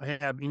if they don't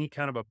have any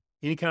kind of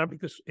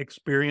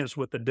experience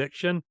with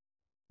addiction,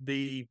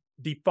 the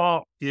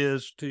default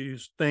is to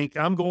think,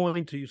 I'm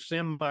going to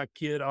send my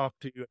kid off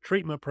to a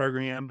treatment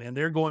program and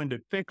they're going to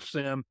fix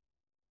them.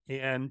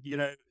 And,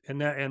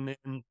 and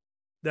then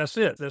that's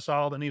it. That's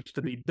all that needs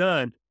to be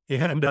done.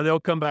 And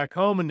they'll come back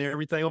home and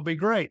everything will be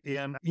great.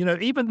 And,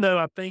 even though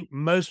I think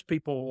most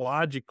people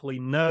logically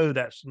know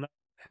that's not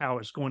how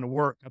it's going to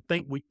work, I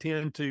think we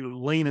tend to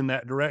lean in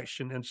that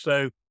direction. And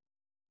so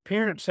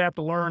parents have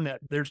to learn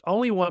that there's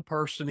only one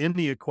person in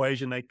the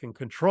equation they can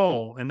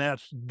control, and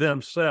that's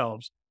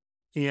themselves.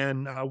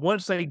 And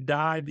once they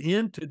dive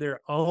into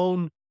their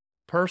own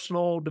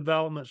personal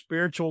development,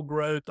 spiritual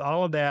growth,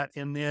 all of that,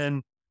 and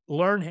then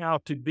learn how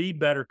to be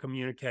better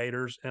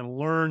communicators and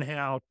learn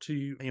how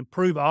to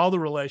improve all the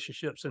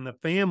relationships in the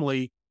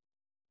family.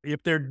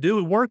 If they're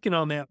doing working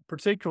on that,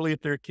 particularly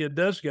if their kid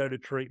does go to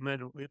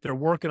treatment, if they're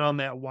working on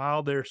that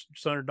while their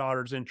son or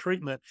daughter's in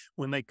treatment,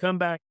 when they come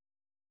back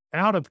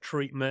out of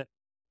treatment,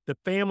 the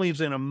family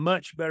is in a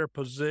much better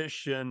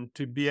position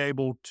to be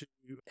able to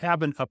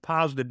have a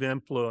positive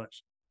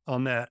influence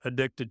on that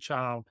addicted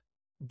child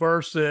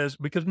versus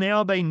because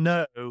now they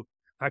know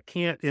I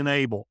can't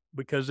enable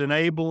because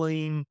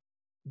enabling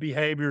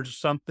behavior is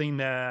something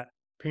that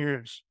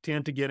parents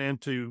tend to get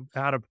into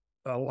out of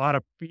a lot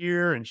of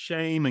fear and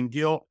shame and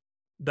guilt.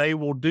 They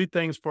will do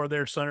things for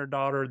their son or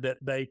daughter that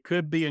they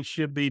could be and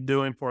should be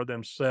doing for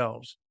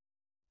themselves.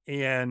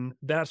 And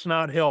that's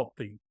not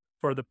healthy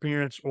for the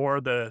parents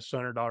or the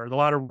son or daughter. A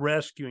lot of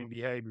rescuing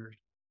behaviors,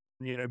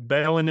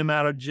 bailing them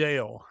out of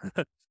jail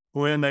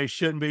when they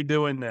shouldn't be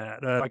doing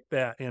that, like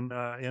that. And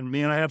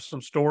me and I have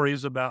some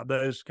stories about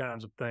those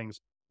kinds of things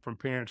from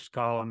parents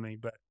calling me.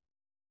 But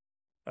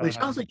Well, um, it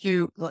sounds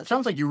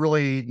like you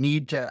really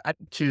need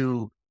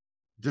to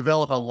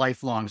develop a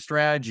lifelong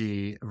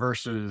strategy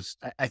versus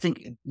I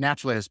think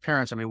naturally as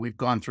parents, I mean, we've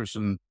gone through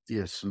some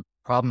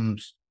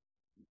problems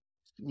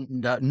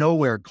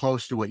nowhere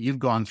close to what you've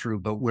gone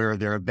through, but where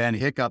there have been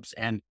hiccups.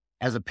 And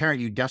as a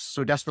parent, you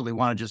so desperately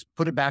want to just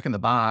put it back in the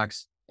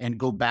box and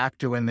go back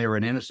to when they were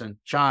an innocent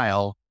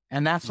child.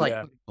 And that's like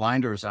yeah, putting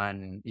blinders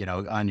on,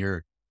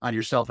 on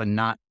yourself and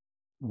not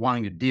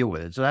wanting to deal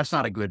with it. So that's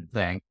not a good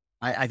thing.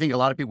 I think a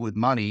lot of people with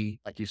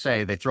money, like you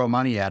say, they throw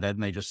money at it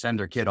and they just send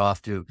their kid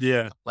off to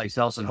Yeah. someplace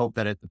else and hope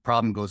that the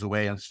problem goes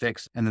away and it's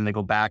fixed. And then they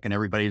go back and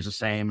everybody's the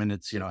same and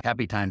it's,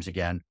 happy times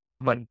again.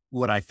 But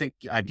what I think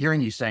I'm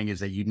hearing you saying is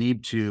that you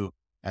need to,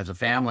 as a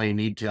family,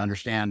 need to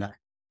understand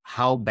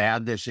how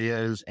bad this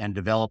is and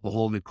develop a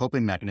whole new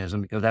coping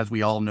mechanism. Because as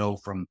we all know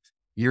from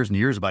years and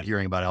years about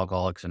hearing about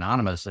Alcoholics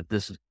Anonymous, that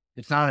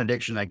it's not an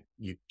addiction that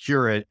you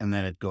cure it and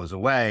then it goes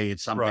away.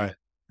 It's something that a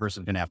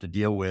person can have to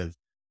deal with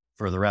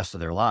for the rest of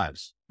their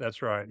lives.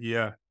 That's right.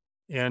 Yeah.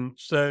 And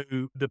so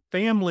the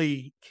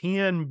family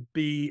can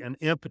be an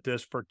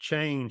impetus for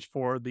change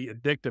for the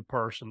addicted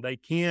person. They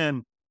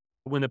can,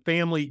 when the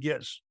family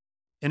gets,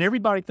 and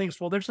everybody thinks,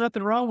 well, there's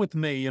nothing wrong with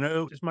me.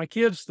 It's my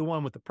kid's the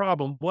one with the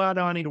problem. Why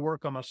do I need to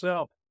work on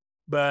myself?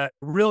 But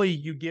really,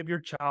 you give your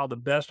child the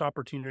best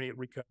opportunity at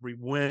recovery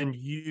when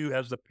you,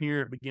 as the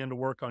parent, begin to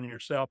work on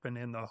yourself and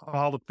in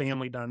all the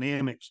family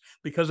dynamics,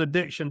 because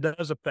addiction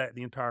does affect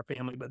the entire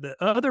family. But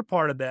the other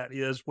part of that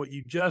is what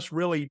you just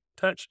really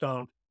touched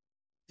on,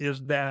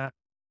 is that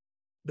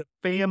the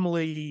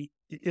family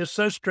is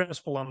so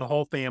stressful on the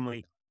whole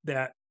family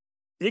that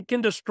it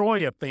can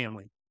destroy a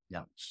family.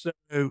 Yeah. So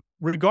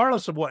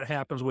regardless of what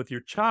happens with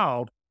your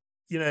child,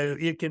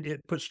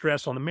 it puts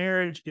stress on the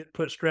marriage, it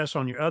puts stress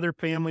on your other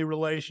family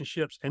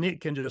relationships, and it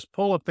can just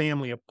pull a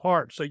family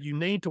apart. So you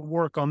need to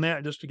work on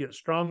that just to get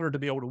stronger, to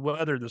be able to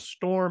weather the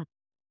storm.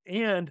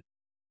 And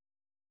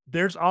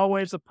there's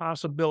always a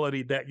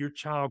possibility that your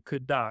child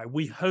could die.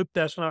 We hope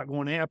that's not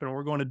going to happen.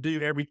 We're going to do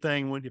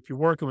everything. If you're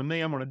working with me,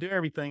 I'm going to do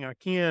everything I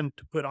can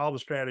to put all the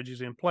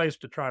strategies in place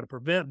to try to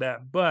prevent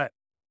that. But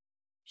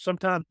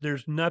sometimes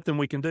there's nothing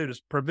we can do to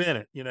prevent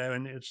it,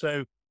 and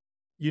so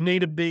you need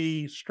to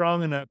be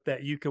strong enough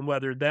that you can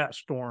weather that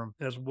storm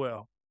as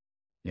well.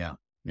 Yeah.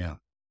 Yeah.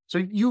 So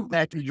you,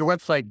 at your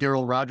website,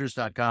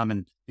 DarrylRodgers.com,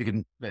 and you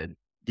can,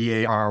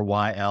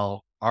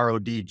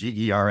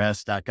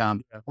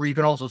 DarrylRodgers.com, where you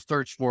can also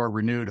search for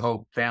Renewed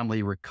Hope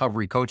Family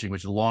Recovery Coaching,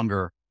 which is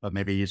longer, but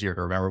maybe easier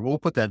to remember. We'll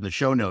put that in the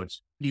show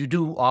notes. You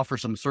do offer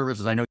some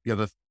services. I know you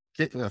have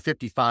a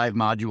 55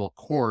 module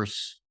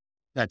course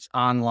that's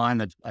online,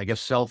 that's, I guess,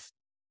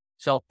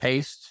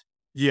 self-paced.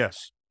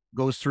 Yes.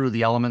 Goes through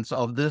the elements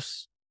of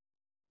this.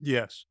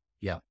 Yes.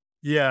 Yeah.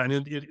 Yeah.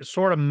 And it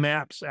sort of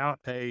maps out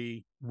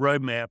a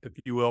roadmap, if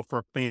you will,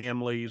 for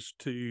families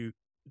to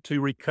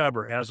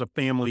recover as a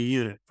family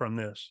unit from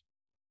this.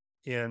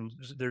 And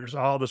there's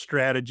all the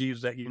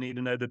strategies that you need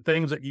to know, the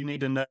things that you need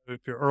to know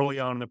if you're early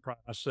on in the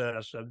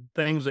process,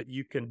 things that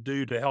you can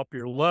do to help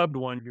your loved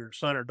one, your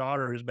son or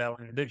daughter who's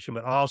battling addiction,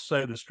 but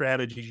also the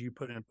strategies you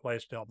put in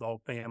place to help the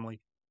whole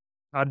family.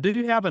 I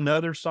do have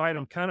another site.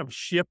 I'm kind of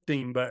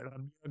shifting, but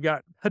I've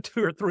got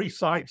 2 or 3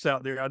 sites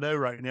out there I know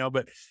right now.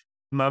 But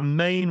my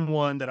main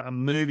one that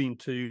I'm moving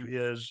to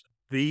is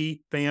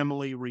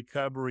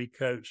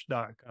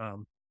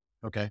thefamilyrecoverycoach.com.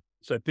 Okay.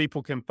 So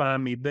people can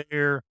find me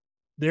there.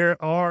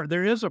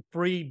 There is a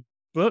free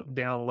book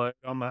download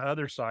on my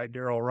other site,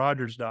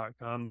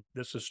 DarrylRodgers.com.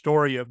 This is a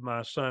story of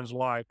my son's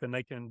life, and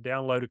they can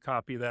download a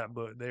copy of that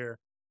book there.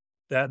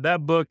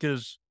 That book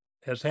has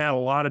had a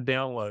lot of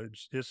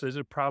downloads. This is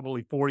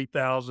probably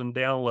 40,000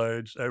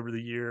 downloads over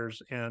the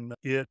years. And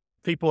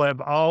people have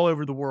all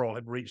over the world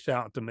have reached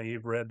out to me,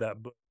 have read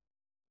that book.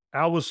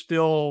 I was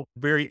still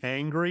very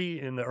angry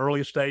in the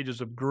early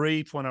stages of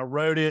grief when I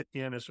wrote it.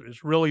 And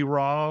it's really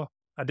raw.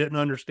 I didn't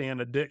understand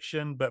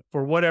addiction, but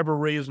for whatever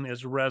reason,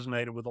 it's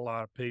resonated with a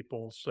lot of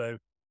people. So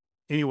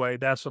anyway,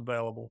 that's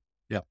available.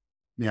 Yeah.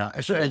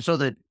 Yeah. So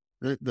the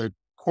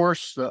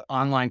course, the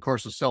online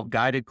course, the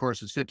self-guided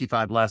course is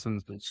 55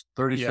 lessons. It's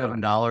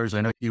 $37.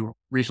 I know you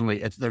recently,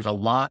 there's a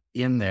lot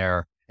in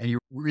there, and you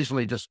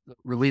recently just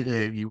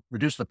you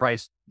reduced the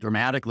price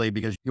dramatically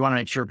because you want to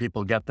make sure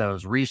people get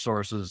those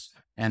resources,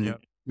 and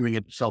doing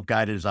it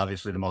self-guided is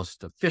obviously the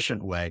most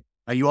efficient way.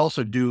 You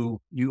also do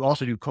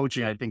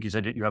coaching. I think you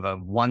said you have a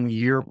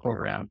 1-year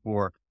program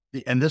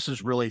and this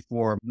is really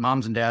for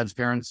moms and dads,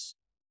 parents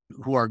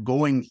who are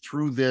going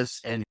through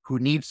this and who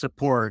need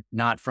support,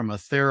 not from a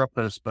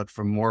therapist, but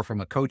more from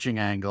a coaching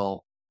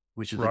angle,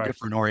 which is a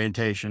different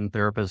orientation.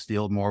 Therapists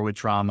deal more with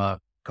trauma.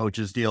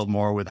 Coaches deal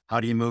more with how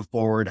do you move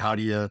forward? How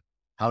do you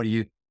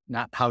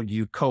not how do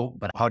you cope,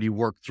 but how do you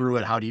work through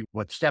it?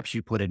 What steps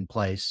you put in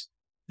place?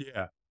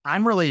 Yeah.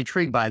 I'm really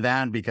intrigued by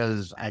that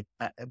because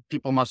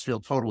people must feel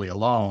totally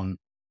alone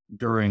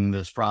during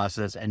this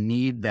process and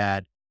need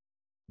that,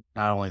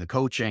 not only the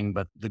coaching,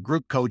 but the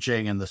group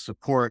coaching and the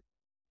support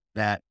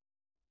that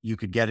you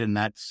could get in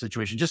that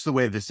situation, just the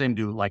way the same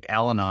do like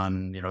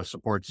Al-Anon,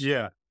 supports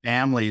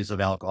families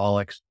of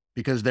alcoholics,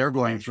 because they're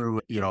going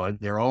through,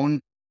 their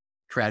own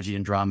tragedy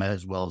and drama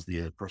as well as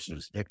the person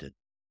who's addicted.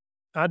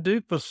 I do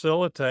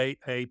facilitate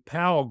a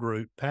PAL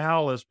group.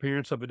 PAL is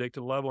Parents of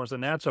Addicted Loved Ones,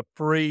 and that's a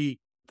free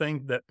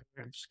thing that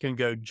parents can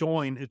go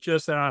join. It's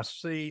just that I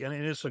see, and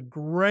it's a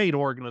great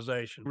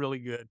organization, really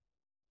good.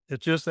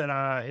 It's just that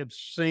I have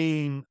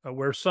seen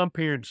where some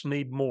parents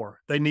need more.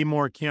 They need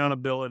more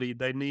accountability.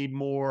 They need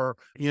more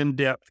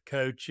in-depth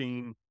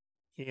coaching.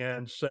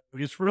 And so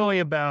it's really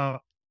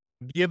about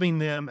giving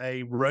them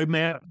a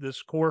roadmap.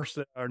 This course,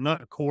 or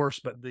not a course,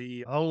 but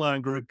the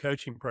online group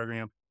coaching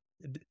program,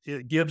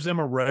 it gives them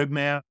a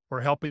roadmap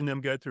for helping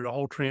them go through the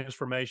whole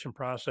transformation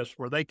process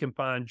where they can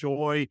find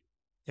joy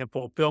and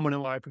fulfillment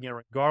in life again,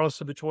 regardless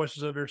of the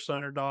choices of their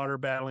son or daughter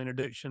battling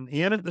addiction,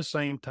 and at the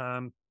same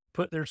time,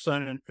 put their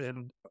son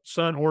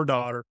or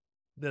daughter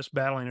that's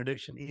battling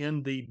addiction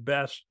in the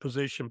best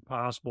position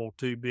possible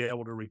to be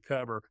able to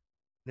recover.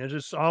 It's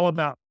just all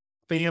about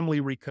family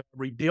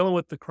recovery, dealing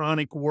with the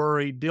chronic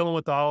worry, dealing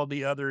with all of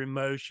the other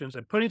emotions,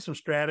 and putting some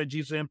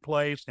strategies in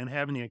place and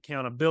having the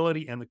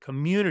accountability and the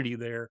community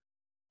there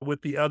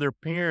with the other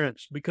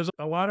parents. Because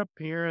a lot of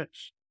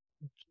parents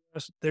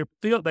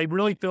they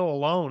really feel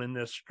alone in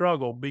this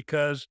struggle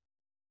because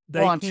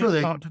Well, they I'm sure can't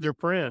they, talk to their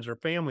friends or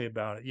family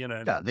about it, you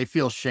know? yeah, they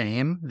feel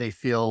shame. They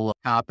feel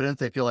competent.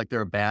 They feel like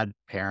they're a bad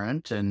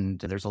parent. And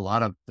there's a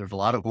lot of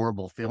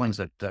horrible feelings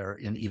that are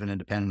even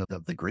independent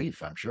of the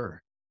grief, I'm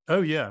sure.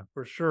 Oh yeah,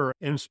 for sure.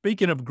 And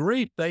speaking of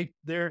grief, they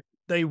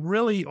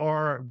really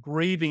are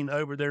grieving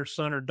over their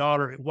son or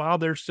daughter while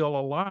they're still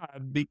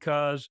alive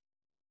because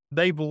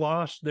they've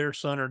lost their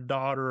son or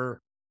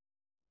daughter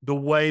the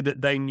way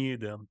that they knew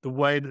them, the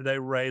way that they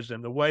raised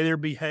them, the way they're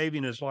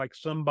behaving is like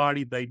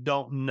somebody they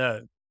don't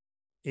know.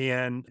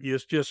 And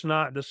it's just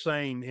not the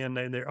same. And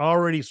they're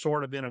already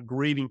sort of in a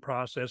grieving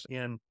process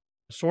and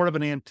sort of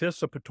an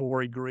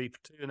anticipatory grief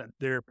too. And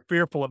they're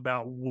fearful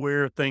about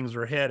where things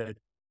are headed.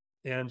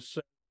 And so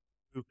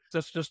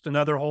that's just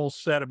another whole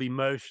set of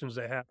emotions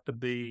that have to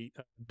be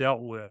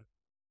dealt with.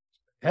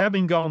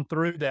 Having gone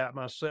through that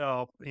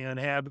myself and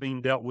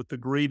having dealt with the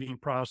grieving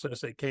process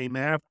that came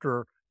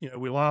after,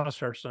 we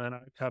lost our son,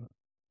 I've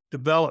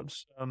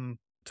developed some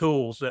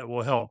tools that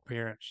will help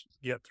parents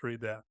get through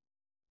that.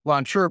 Well,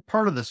 I'm sure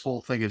part of this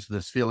whole thing is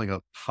this feeling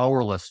of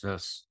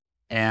powerlessness.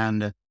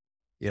 And,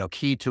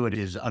 key to it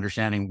is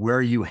understanding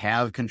where you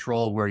have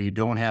control, where you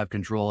don't have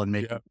control, and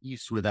making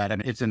peace with that.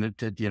 And it's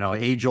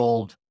age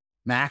old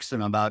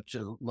maxim about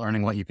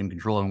learning what you can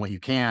control and what you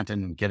can't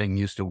and getting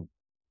used to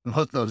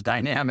both those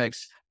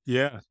dynamics.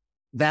 Yeah.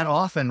 That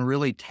often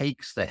really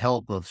takes the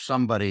help of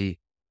somebody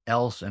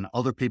else and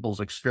other people's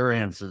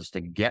experiences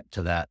to get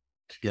to that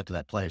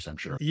place, I'm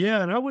sure.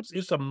 Yeah. And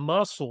it's a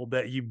muscle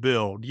that you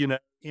build,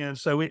 and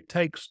so it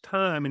takes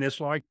time. And it's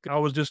like I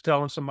was just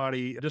telling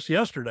somebody just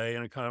yesterday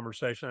in a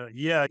conversation.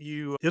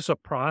 It's a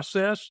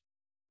process.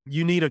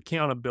 You need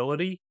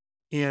accountability.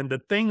 And the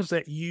things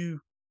that you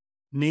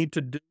need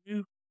to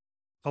do,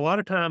 a lot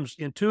of times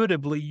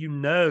intuitively, you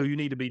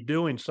need to be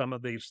doing some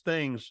of these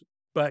things,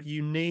 but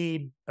you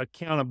need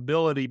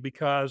accountability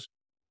because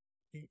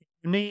you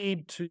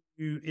need to,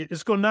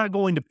 not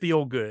going to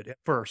feel good at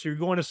first. You're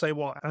going to say,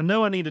 well, I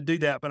know I need to do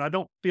that, but I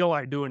don't feel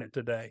like doing it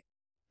today.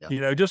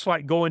 Yeah. Just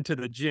like going to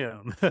the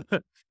gym,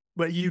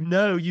 but you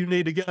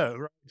need to go.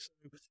 Right.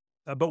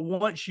 So, but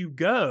once you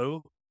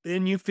go,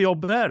 then you feel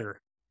better.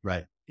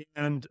 Right.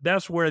 And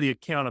that's where the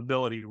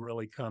accountability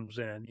really comes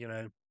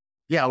in.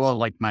 Yeah, well,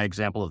 like my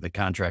example of the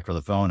contract for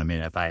the phone. I mean,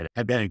 if I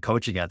had been in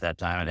coaching at that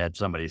time and had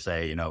somebody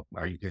say,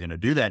 are you going to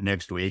do that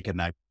next week?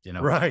 And I,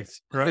 Right.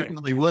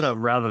 definitely would have,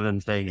 rather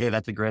than saying, hey,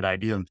 that's a great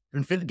idea.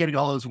 And getting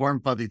all those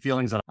warm, fuzzy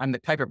feelings that I'm the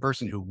type of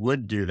person who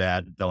would do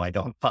that, though I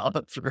don't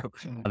follow through.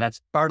 And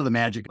that's part of the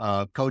magic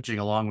of coaching,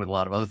 along with a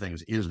lot of other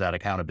things, is that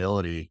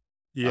accountability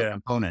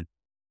component.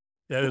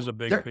 That is a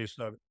big piece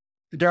of it.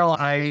 Darryl,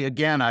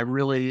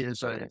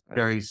 it's a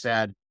very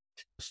sad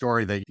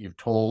story that you've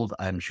told.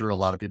 I'm sure a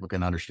lot of people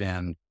can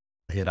understand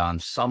it on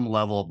some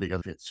level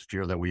because it's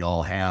fear that we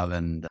all have.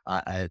 And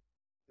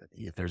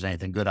if there's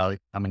anything good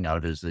coming out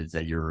of it is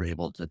that you're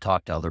able to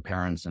talk to other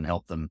parents and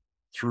help them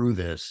through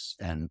this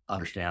and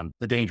understand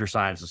the danger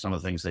signs of some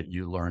of the things that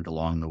you learned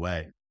along the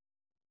way.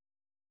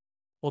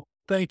 Well,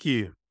 thank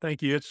you.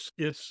 Thank you.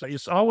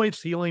 It's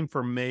always healing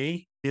for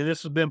me. And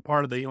this has been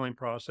part of the healing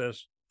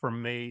process for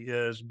me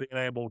is being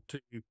able to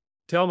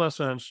tell my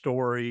son's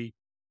story,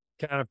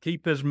 kind of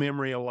keep his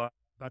memory alive.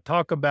 I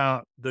talk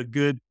about the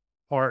good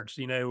parts.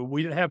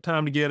 We didn't have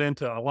time to get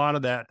into a lot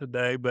of that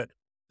today, but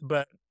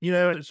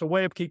it's a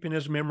way of keeping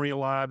his memory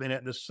alive. And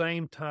at the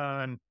same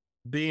time,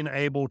 being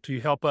able to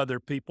help other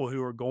people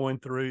who are going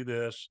through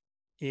this.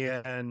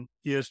 And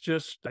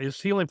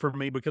it's healing for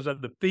me because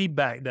of the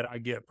feedback that I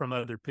get from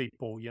other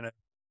people,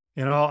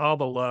 and all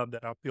the love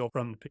that I feel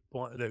from the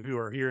people who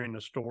are hearing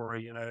the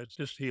story, it's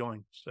just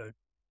healing. So.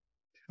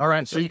 All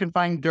right. So you can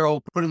find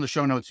Darryl, put in the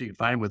show notes, so you can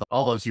find with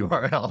all those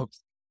URLs.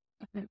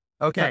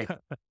 Okay.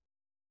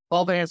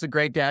 All the answer,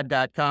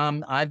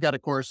 GreatDad.com. I've got a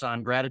course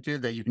on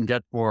gratitude that you can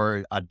get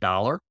for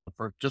 $1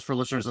 for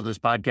listeners of this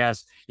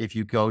podcast. If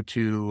you go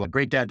to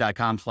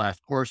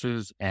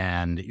GreatDad.com/courses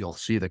and you'll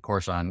see the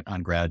course on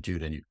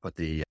gratitude, and you put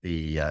the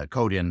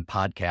code in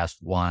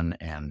podcast1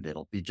 and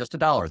it'll be just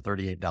 $1,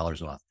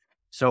 $38 off.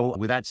 So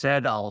with that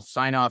said, I'll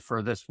sign off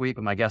for this week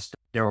with my guest,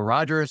 Darryl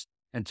Rodgers.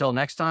 Until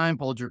next time,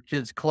 hold your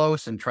kids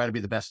close and try to be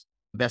the best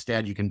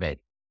dad you can be.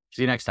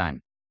 See you next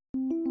time.